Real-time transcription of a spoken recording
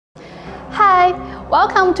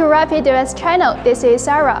Welcome to RapidDirect channel. This is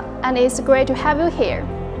Sarah, and it's great to have you here.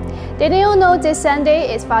 Did you know this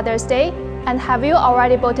Sunday is Father's Day? And have you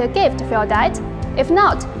already bought a gift for your dad? If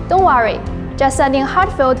not, don't worry. Just sending a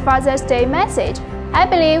heartfelt Father's Day message. I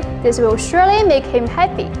believe this will surely make him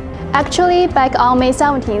happy. Actually, back on May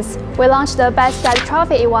 17th, we launched the Best Dad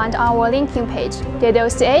Trophy event on our LinkedIn page. Did you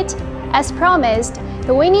see it? As promised,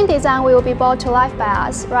 the winning design will be brought to life by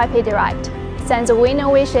us, RapidDirect. Since the winner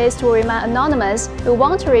wishes to remain anonymous, we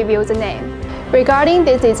won't reveal the name. Regarding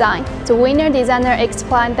this design, the winner designer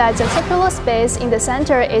explained that the circular space in the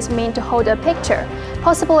center is meant to hold a picture,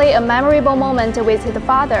 possibly a memorable moment with the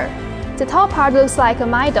father. The top part looks like a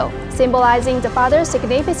medal, symbolizing the father's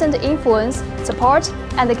significant influence, support,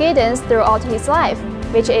 and guidance throughout his life,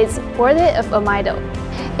 which is worthy of a medal.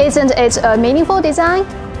 Isn't it a meaningful design?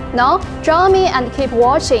 Now, join me and keep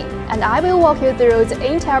watching, and I will walk you through the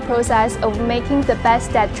entire process of making the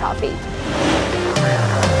Best Dad Trophy.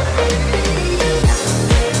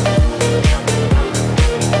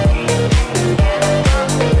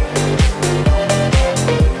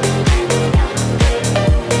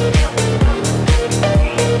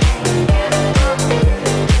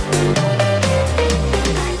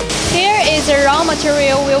 Here is the raw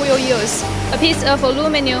material we will use, a piece of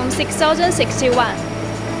aluminum 6061.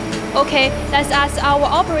 Okay, let's ask our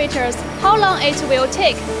operators how long it will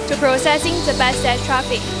take to processing the Best Dad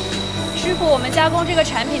Trophy. 师傅，我们加工这个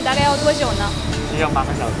产品大概要多久呢？要8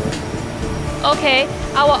个小时。Okay,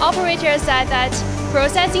 our operator said that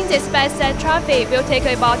processing this Best Dad Trophy will take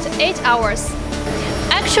about 8 hours.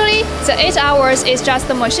 Actually, the 8 hours is just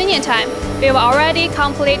the machining time. We've already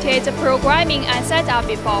completed the programming and setup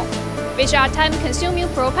before, which are time-consuming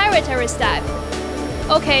proprietary steps.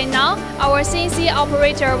 Okay, now our CNC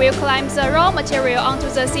operator will climb the raw material onto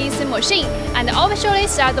the CNC machine and officially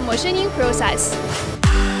start the machining process.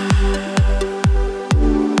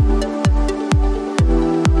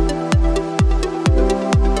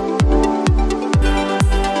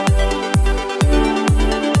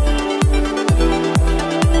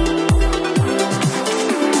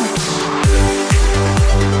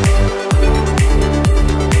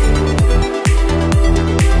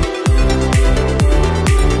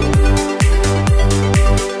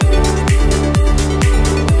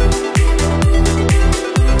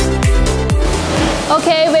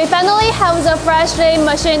 Okay, we finally have the freshly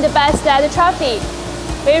machined Best Dad Trophy.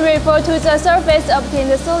 We refer to the surface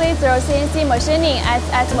obtained solely through CNC machining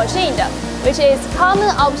as machined, which is a common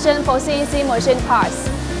option for CNC machined parts.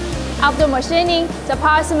 After machining, the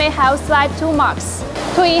parts may have slight tool marks.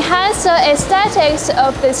 To enhance the aesthetics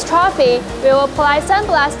of this trophy, we will apply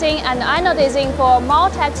sandblasting and anodizing for a more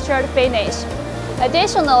textured finish.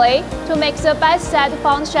 Additionally, to make the Best Dad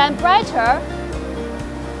font shine brighter,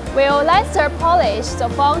 we'll laser polish the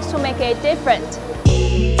font to make it different.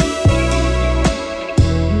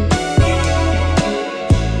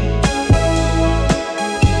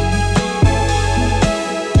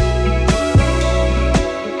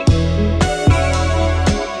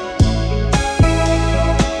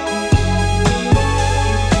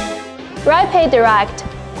 RapidDirect,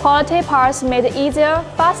 quality parts made easier,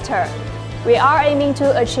 faster. We are aiming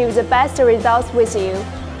to achieve the best results with you.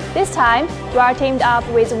 This time, we are teamed up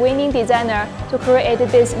with winning designer to create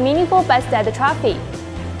this meaningful Best Dad Trophy.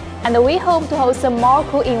 And we hope to host some more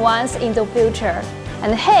cool events in the future.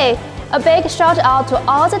 And hey, a big shout out to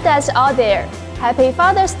all the dads out there. Happy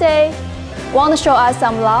Father's Day! Want to show us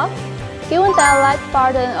some love? Give that like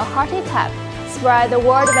button a hearty tap, spread the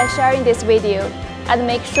word by sharing this video, and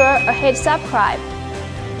make sure to hit subscribe.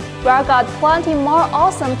 We've got plenty more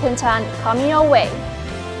awesome content coming your way.